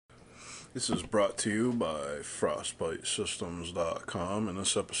This is brought to you by frostbitesystems.com. In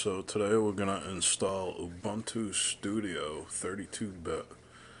this episode today, we're going to install Ubuntu Studio 32-bit.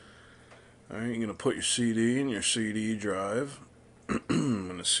 Alright, you're going to put your CD in your CD drive.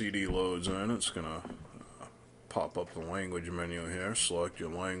 When the CD loads in, it's going to pop up the language menu here. Select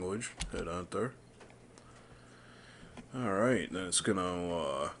your language, hit enter. Alright, then it's going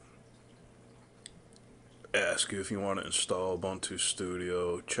to ask you if you want to install Ubuntu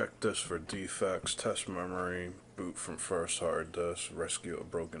Studio. Check this for defects, test memory, boot from first hard disk, rescue a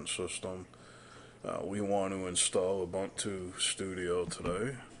broken system. We want to install Ubuntu Studio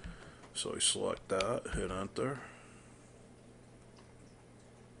today, so we select that, hit enter.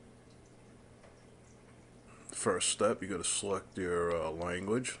 First step, you got to select your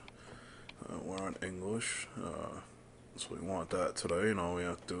language. We're on English, so we want that today, and all we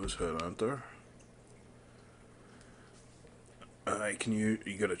have to do is hit enter. You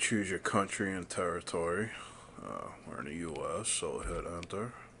gotta choose your country and territory. We're in the U.S., so hit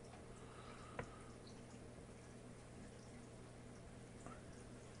enter.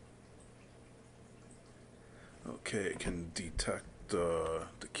 Okay, it can detect the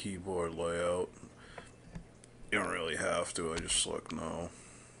keyboard layout. You don't really have to, I just select no.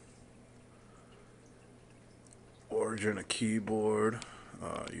 Origin of keyboard,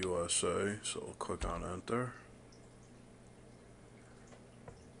 USA, so we'll click on enter.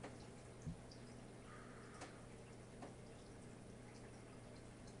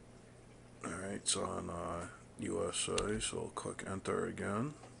 It's on USA, so we'll click enter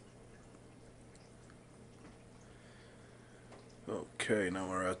again. Okay, now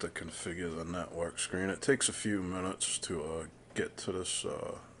we're at the configure the network screen. It takes a few minutes to get to this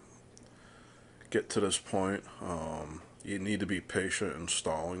point. You need to be patient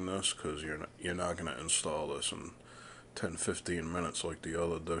installing this because you're not going to install this in 10-15 minutes like the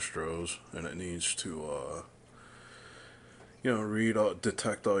other distros, and it needs to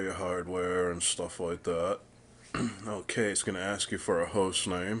detect all your hardware and stuff like that. Okay, it's going to ask you for a host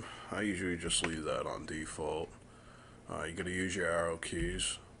name. I usually just leave that on default. You got to use your arrow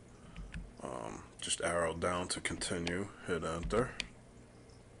keys. Just arrow down to continue, hit enter.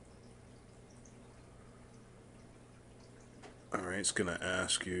 Alright, it's going to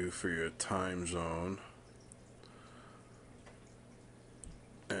ask you for your time zone.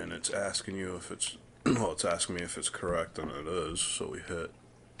 And it's asking you if it's well, it's asking me if it's correct, and it is, so we hit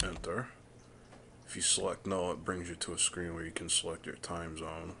enter. If you select no, it brings you to a screen where you can select your time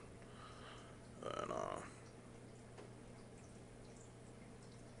zone. And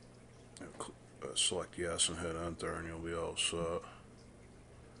select yes and hit enter, and you'll be all set.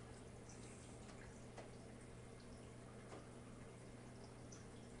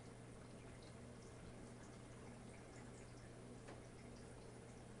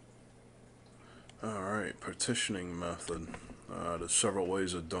 Alright, partitioning method. There's several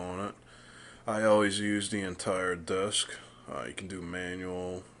ways of doing it. I always use the entire disk. You can do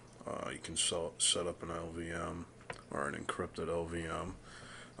manual. You can set up an LVM or an encrypted LVM.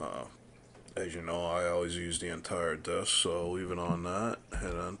 As you know, I always use the entire disk, so I'll leave it on that.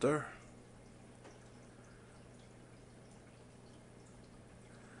 Hit enter.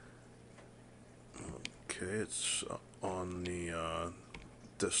 Okay, it's on the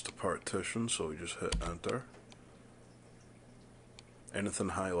disk to partition, so we just hit enter. Anything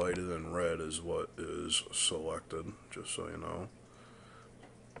highlighted in red is what is selected, just so you know.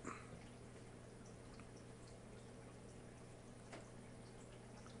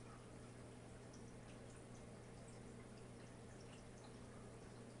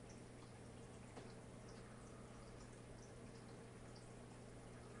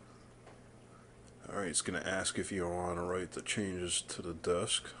 Alright, it's going to ask if you want to write the changes to the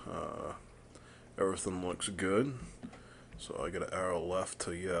disk. Everything looks good. So I got an arrow left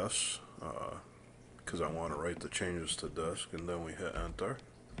to yes, because I want to write the changes to disk, and then we hit enter.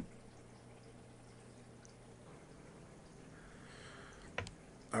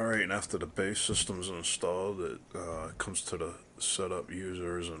 Alright, and after the base system's installed, it comes to the setup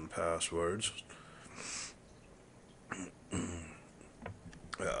users and passwords.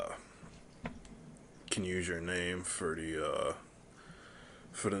 Can use your name for the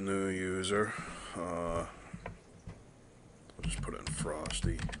new user. I'll just put in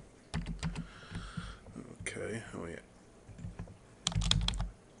Frosty. Okay,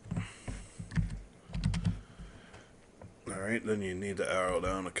 Alright, then you need the arrow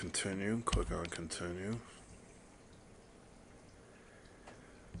down to continue. Click on continue.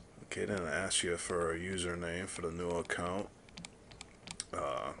 Okay, then it asks you for a username for the new account.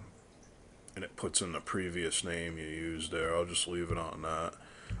 And it puts in the previous name you used there. I'll just leave it on that.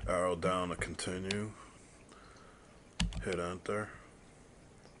 arrow down to continue, hit enter.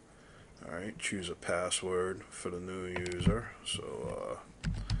 Alright, choose a password for the new user. So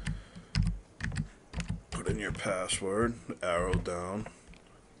put in your password, arrow down,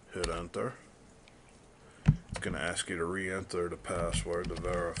 hit enter. It's going to ask you to re-enter the password to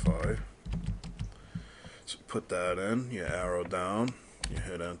verify. So put that in, you arrow down, you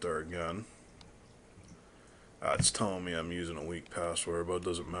hit enter again. It's telling me I'm using a weak password, but it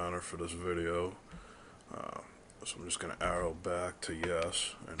doesn't matter for this video. So I'm just going to arrow back to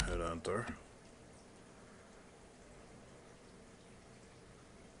yes and hit enter.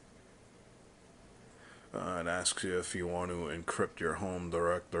 It asks you if you want to encrypt your home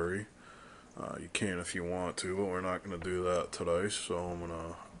directory. You can if you want to, but we're not going to do that today, so I'm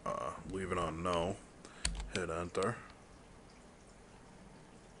going to leave it on no. Hit enter.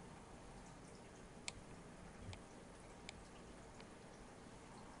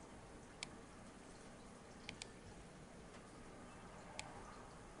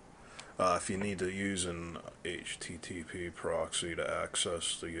 If you need to use an HTTP proxy to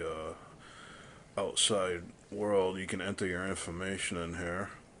access the outside world, you can enter your information in here.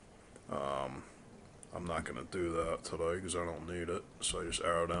 I'm not going to do that today because I don't need it, so I just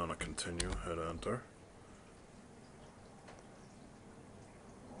arrow down to continue, hit enter.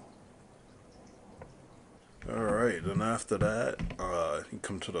 Alright, then after that, you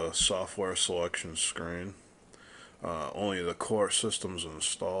come to the software selection screen. Only the core system's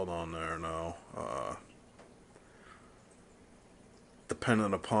installed on there now.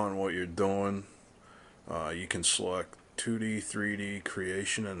 Depending upon what you're doing, you can select 2D, 3D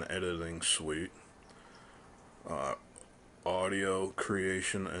creation and editing suite, audio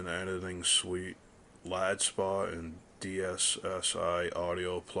creation and editing suite, LADSPA and DSSI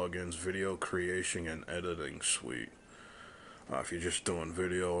audio plugins, video creation and editing suite. If you're just doing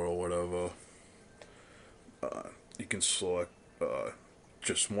video or whatever, you can select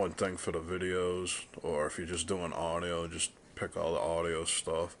just one thing for the videos, or if you're just doing audio, just pick all the audio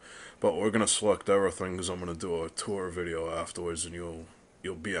stuff. But we're gonna select everything because I'm gonna do a tour video afterwards, and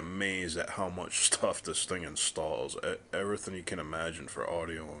you'll be amazed at how much stuff this thing installs. Everything you can imagine for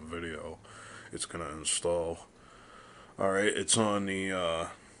audio and video, it's gonna install. Alright, it's on the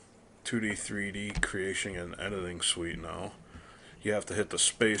 2D, 3D creation and editing suite now. You have to hit the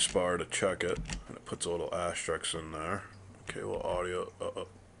space bar to check it, and it puts a little asterisk in there. Okay, well, audio,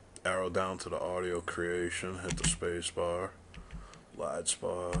 arrow down to the audio creation, hit the space bar,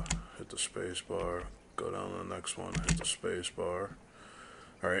 LADSPA, hit the space bar, go down to the next one, hit the space bar.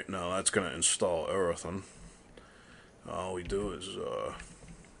 Alright, now that's going to install everything. All we do is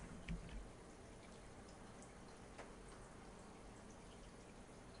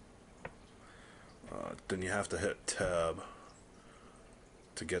then you have to hit tab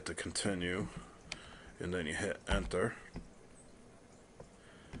to get to continue, and then you hit enter,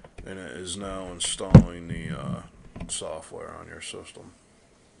 and it is now installing the software on your system.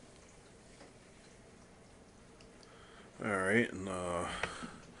 Alright, and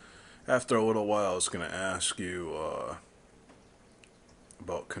after a little while it's going to ask you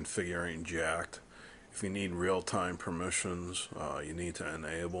about configuring jacked. If you need real-time permissions, you need to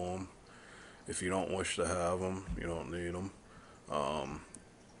enable them. If you don't wish to have them, you don't need them.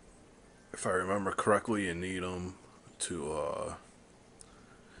 If I remember correctly, you need them to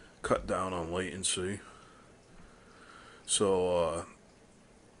cut down on latency. So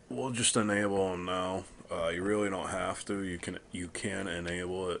we'll just enable them now. You really don't have to. You can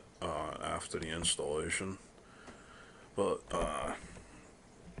enable it after the installation. But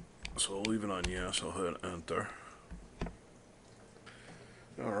so I'll leave it on yes. I'll hit enter.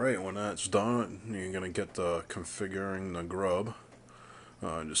 Alright, when that's done, you're gonna get the configuring the grub.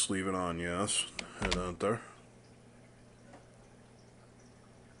 Just leave it on yes, hit enter.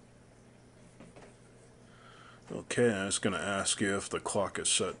 Okay, and it's going to ask you if the clock is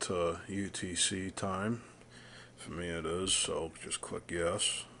set to UTC time. For me it is, so just click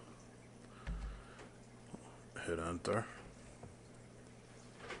yes, hit enter.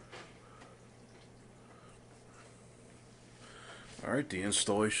 Alright, the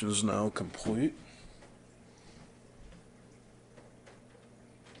installation is now complete.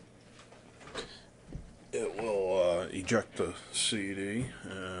 It will eject the CD,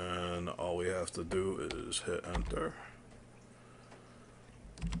 and all we have to do is hit enter.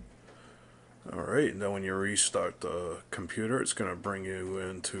 Alright, and then when you restart the computer, it's going to bring you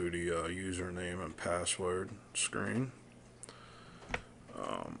into the username and password screen.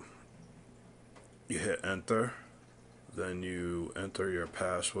 You hit enter, then you enter your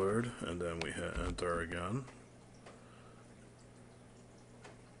password, and then we hit enter again.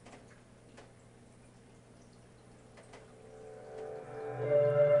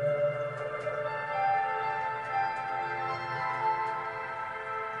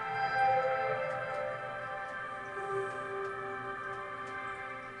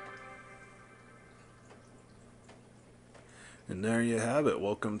 And there you have it.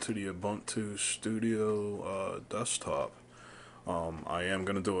 Welcome to the Ubuntu Studio desktop. I am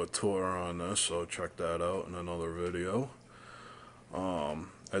going to do a tour on this, so check that out in another video.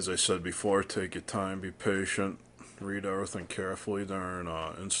 As I said before, take your time, be patient, read everything carefully during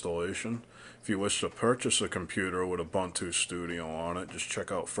installation. If you wish to purchase a computer with Ubuntu Studio on it, just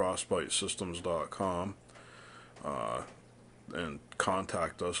check out frostbitesystems.com and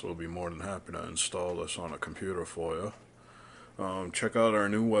contact us. We'll be more than happy to install this on a computer for you. Check out our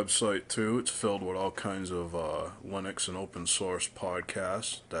new website too. It's filled with all kinds of Linux and open source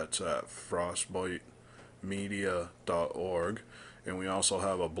podcasts. That's at frostbitemedia.org. And we also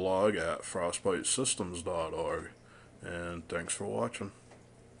have a blog at frostbitesystems.org. And thanks for watching.